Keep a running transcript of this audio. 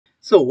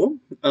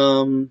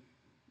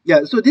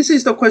Yeah, so this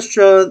is the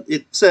question.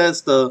 It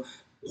says the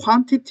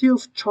quantity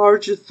of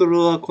charge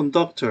through a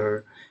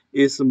conductor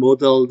is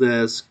modeled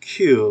as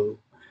Q,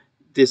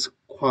 this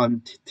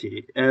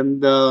quantity.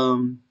 And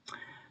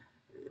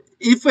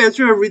if as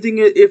you're reading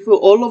it, if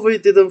all of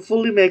it didn't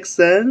fully make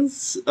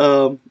sense,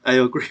 I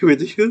agree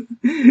with you.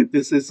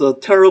 This is a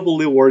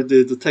terribly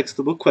worded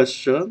textbook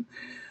question.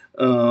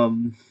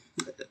 Um,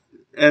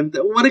 and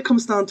what it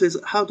comes down to is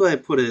how do I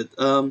put it?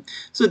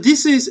 So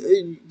this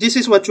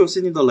is what you've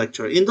seen in the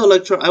lecture. In the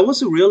lecture, I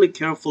was really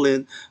careful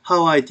in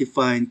how I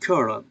define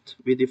current.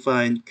 We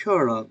define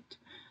current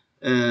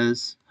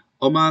as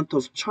amount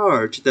of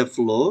charge that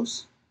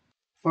flows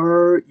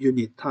per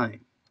unit time.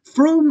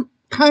 From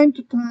time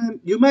to time,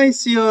 you might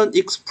see an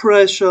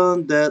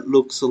expression that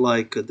looks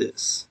like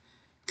this.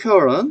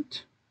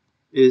 Current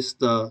is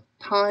the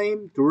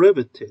time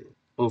derivative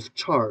of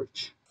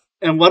charge.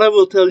 And what I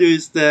will tell you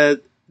is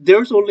that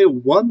there's only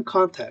one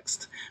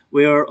context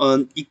where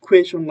an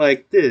equation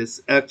like this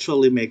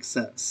actually makes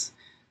sense.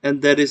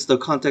 And that is the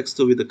context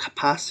with the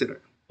capacitor.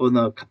 On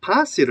a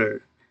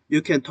capacitor,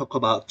 you can talk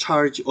about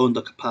charge on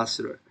the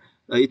capacitor.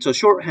 It's a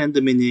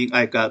shorthand meaning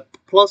I got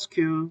plus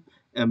Q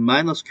and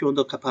minus Q on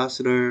the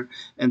capacitor,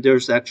 and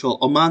there's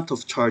actual amount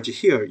of charge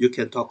here you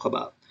can talk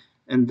about.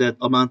 And that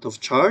amount of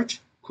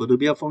charge could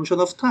be a function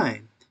of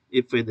time.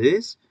 If it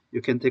is, you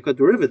can take a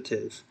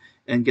derivative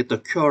and get the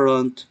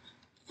current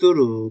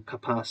through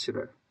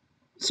capacitor.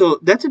 So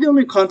that's the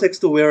only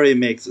context where it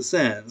makes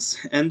sense.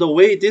 And the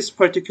way this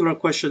particular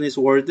question is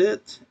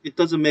worded, it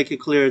doesn't make it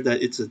clear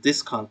that it's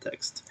this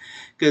context.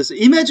 Because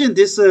imagine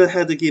this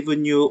had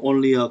given you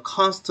only a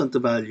constant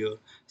value,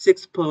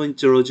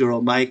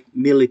 6.00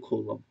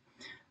 millicoulomb.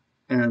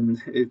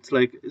 And it's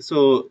like,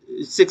 so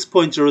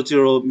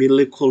 6.00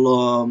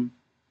 millicoulomb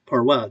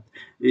per watt.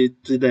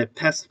 Did that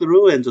pass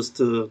through and just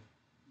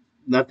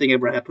nothing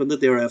ever happened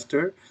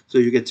thereafter, so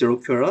you get zero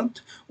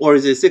current, or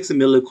is it 6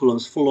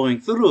 millicoulombs flowing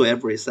through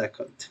every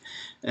second?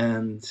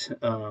 And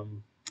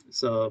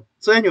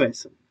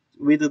anyways,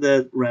 with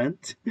that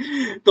rant,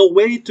 the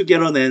way to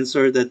get an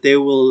answer that they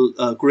will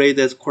grade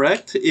as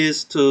correct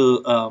is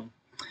to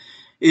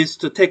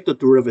take the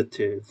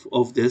derivative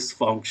of this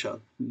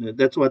function.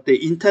 That's what they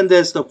intend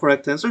as the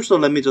correct answer. So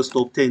let me just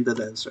obtain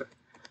that answer.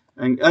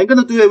 I'm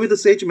gonna do it with the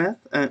sage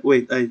math.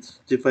 Wait, I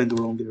defined the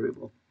wrong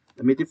variable.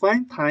 Let me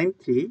define time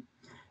t.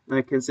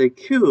 I can say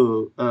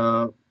q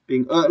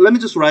being, let me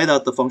just write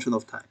out the function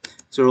of time.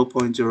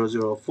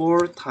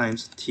 0.004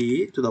 times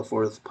t to the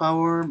fourth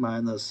power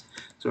minus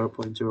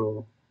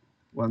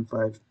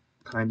 0.015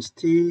 times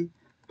t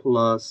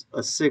plus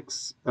a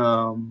 6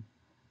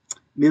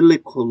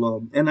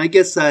 millicoulomb. And I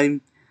guess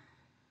I'm,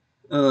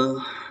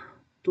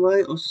 do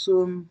I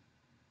assume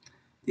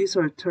these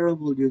are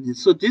terrible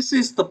units? So this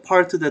is the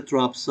part that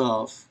drops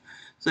off.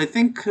 So I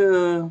think,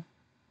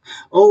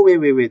 oh,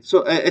 wait.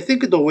 So I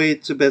think the way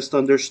it's best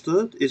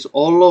understood is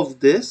all of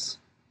this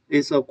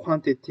is a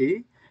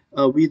quantity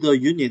with a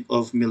unit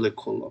of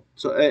millicoulomb.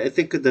 So I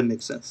think that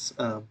makes sense.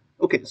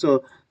 Okay,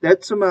 so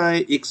that's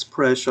my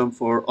expression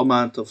for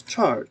amount of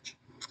charge.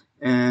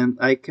 And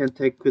I can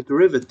take a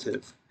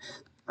derivative.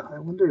 I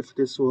wonder if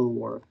this will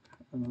work.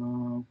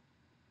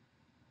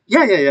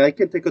 Yeah, I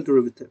can take a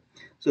derivative.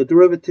 So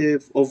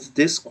derivative of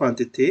this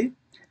quantity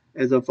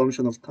as a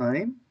function of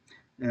time.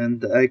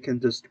 And I can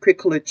just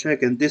quickly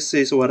check, and this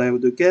is what I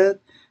would get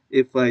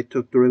if I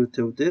took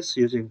derivative of this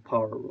using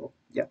power rule.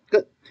 Yeah,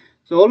 good.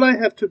 So all I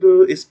have to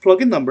do is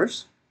plug in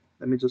numbers.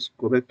 Let me just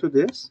go back to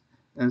this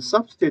and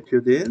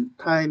substitute in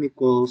time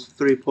equals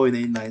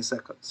 3.89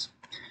 seconds.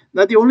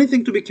 Now the only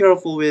thing to be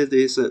careful with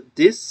is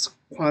this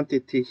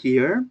quantity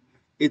here,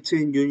 it's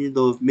in unit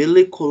of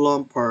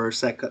millicoulomb per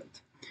second.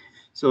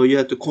 So you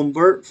have to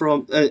convert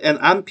from an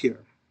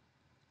ampere.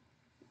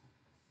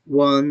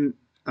 1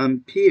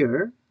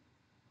 ampere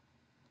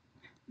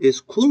is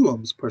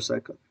coulombs per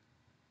second.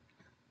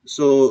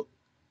 So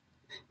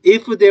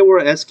if they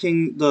were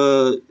asking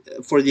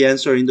for the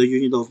answer in the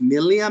unit of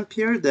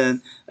milliampere,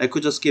 then I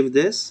could just give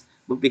this,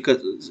 but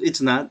because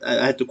it's not,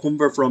 I had to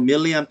convert from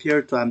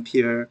milliampere to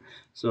ampere,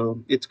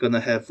 so it's gonna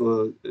have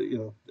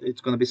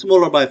it's gonna be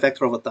smaller by a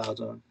factor of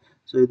 1,000.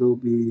 So it'll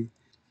be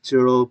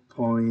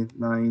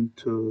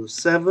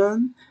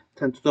 0.927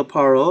 10 to the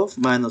power of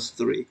minus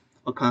 3,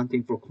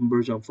 accounting for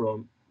conversion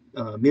from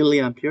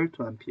milliampere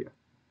to ampere.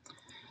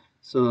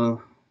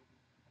 So,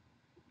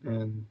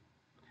 and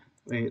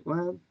wait,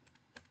 well,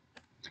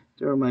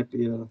 there might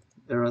be a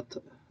error.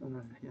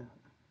 Yeah.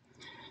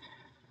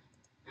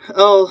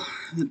 I'll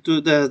do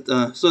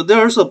that. So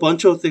there's a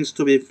bunch of things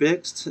to be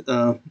fixed.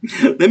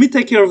 Let me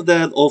take care of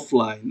that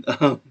offline.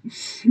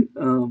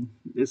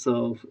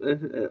 So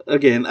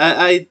again,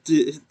 I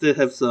did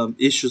have some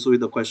issues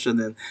with the question,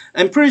 and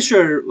I'm pretty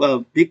sure a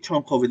big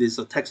chunk of it is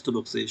a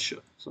textbook's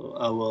issue. So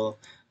I will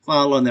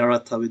file an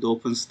errata with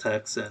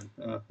OpenStax and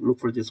look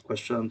for this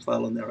question,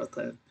 file an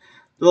errata, and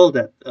do all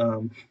that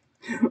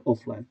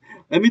offline.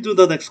 Let me do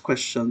the next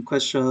question.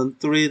 Question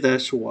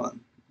 3-1.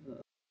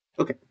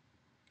 Okay,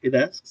 it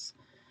asks,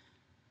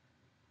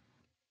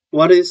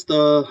 what is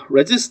the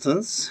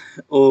resistance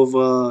of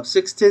a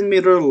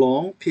 16-meter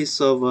long piece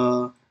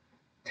of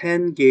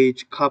 10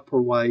 gauge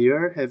copper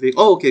wire having,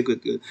 oh, okay,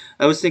 good.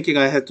 I was thinking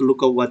I had to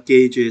look up what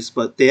gauge is,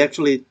 but they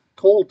actually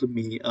told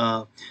me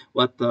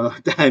what the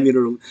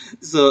diameter.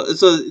 So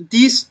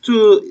these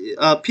two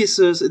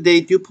pieces, they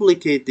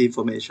duplicate the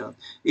information.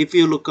 If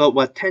you look up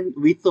what 10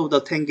 width of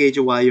the 10 gauge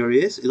wire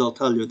is, it'll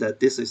tell you that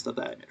this is the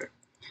diameter.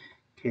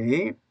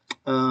 Okay.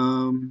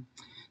 Um,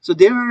 so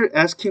they are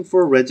asking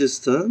for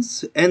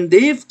resistance, and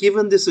they've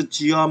given this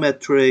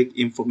geometric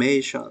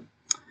information.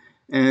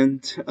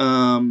 And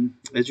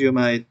as you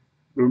might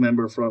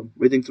remember from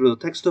reading through the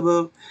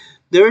textbook,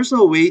 there's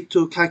a way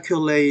to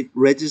calculate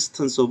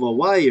resistance of a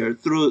wire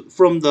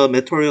from the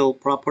material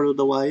property of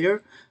the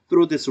wire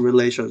through this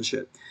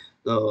relationship.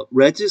 The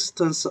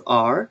resistance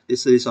R,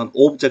 this is an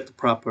object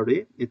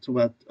property. It's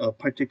what a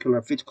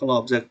particular physical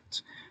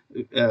object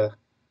uh,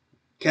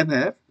 can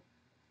have,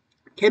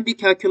 can be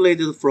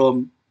calculated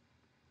from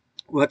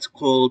what's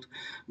called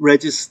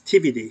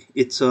resistivity.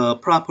 It's a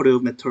property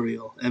of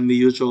material, and we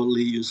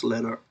usually use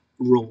letter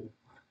rho.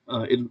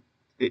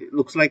 It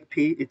looks like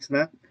P. It's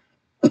not.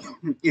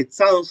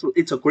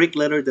 It's a Greek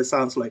letter that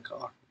sounds like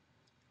R.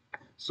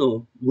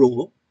 So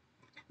rho.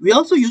 We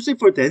also use it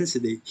for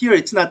density. Here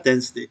it's not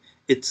density.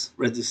 It's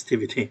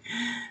resistivity.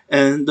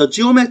 And the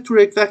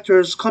geometric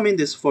vectors come in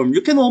this form.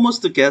 You can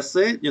almost guess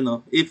it.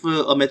 If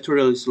a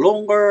material is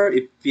longer,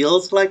 it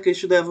feels like it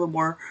should have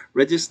more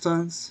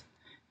resistance.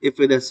 If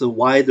it has a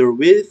wider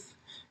width,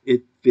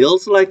 it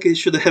feels like it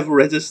should have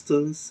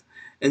resistance.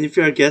 And if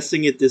you're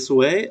guessing it this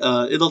way,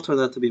 it'll turn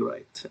out to be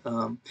right.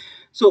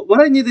 So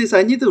what I need the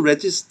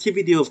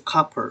resistivity of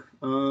copper.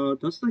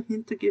 Does the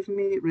hint give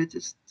me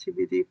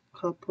resistivity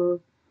copper?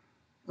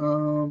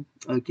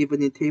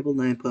 Given in table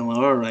 9.1.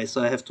 All right,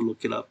 so I have to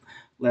look it up.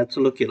 Let's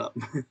look it up.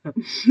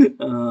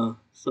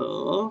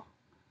 So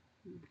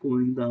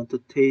going down to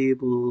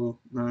table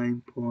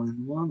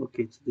 9.1.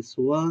 Okay, it's this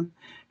one.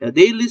 Yeah,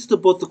 they list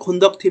both the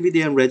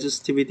conductivity and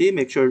resistivity.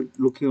 Make sure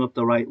looking up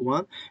the right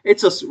one.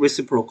 It's a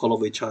reciprocal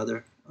of each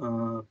other.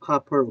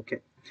 Copper.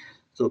 Okay,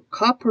 so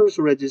copper's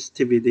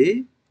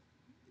resistivity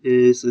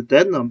is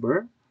that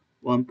number,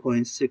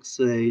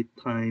 1.68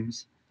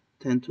 times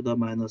 10 to the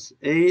minus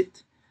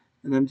 8.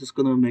 And I'm just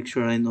going to make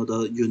sure I know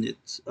the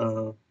units,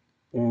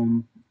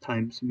 ohm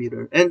times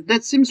meter. And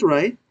that seems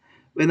right.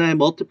 When I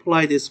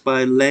multiply this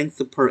by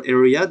length per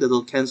area,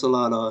 that'll cancel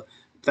out a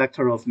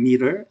factor of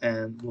meter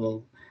and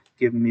will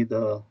give me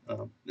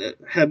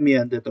have me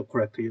end at the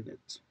correct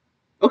units.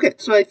 Okay,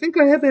 so I think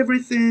I have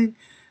everything.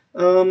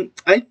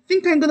 I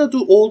think I'm going to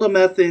do all the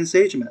math in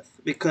Sage Math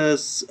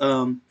because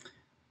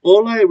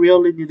all I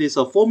really need is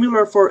a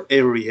formula for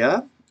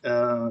area.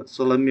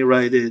 So let me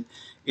write it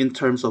in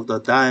terms of the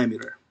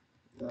diameter.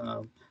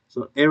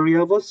 So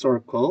area of a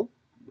circle,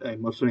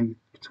 I'm assuming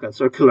it's got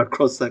circular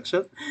cross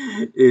section,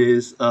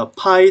 is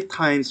pi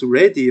times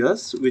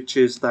radius, which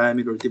is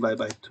diameter divided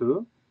by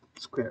 2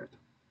 squared.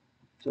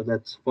 So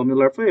that's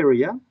formula for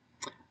area.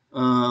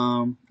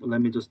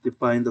 Let me just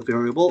define the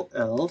variable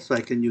L so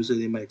I can use it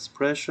in my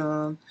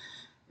expression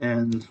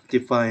and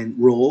define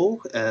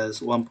rho as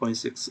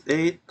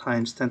 1.68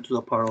 times 10 to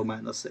the power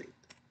minus 8.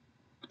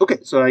 Okay,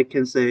 so I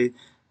can say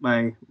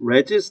my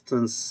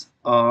resistance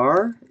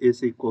R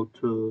is equal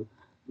to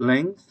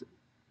length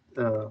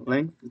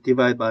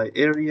divided by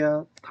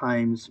area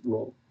times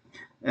rho.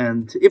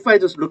 And if I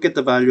just look at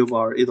the value of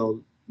R,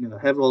 it'll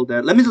have all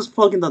that. Let me just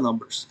plug in the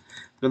numbers.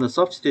 I'm going to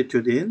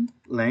substitute in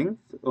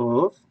length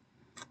of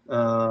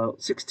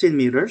 16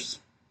 meters.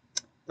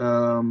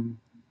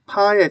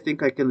 Pi, I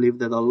think I can leave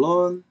that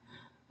alone.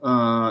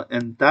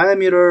 And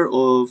diameter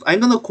of, I'm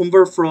going to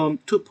convert from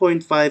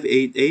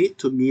 2.588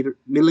 to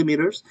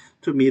millimeters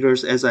to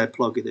meters as I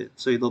plug it in.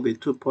 So it'll be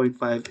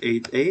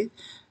 2.588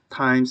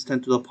 times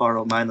 10 to the power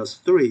of minus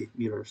 3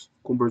 meters.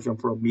 Conversion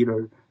from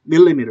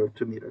millimeter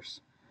to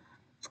meters.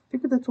 I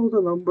think that's all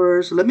the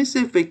numbers. Let me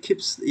see if it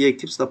keeps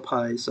the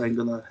pi. So I'm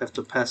going to have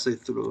to pass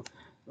it through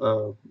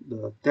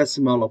the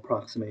decimal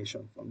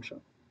approximation function.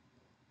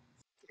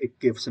 It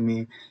gives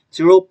me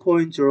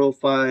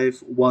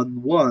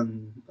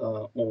 0.0511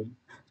 ohm.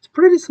 It's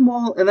pretty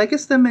small, and I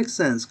guess that makes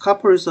sense.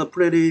 Copper is a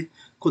pretty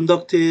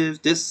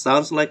conductive. This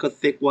sounds like a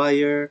thick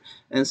wire,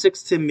 and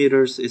 16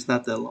 meters is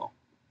not that long.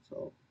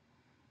 So,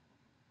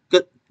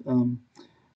 good.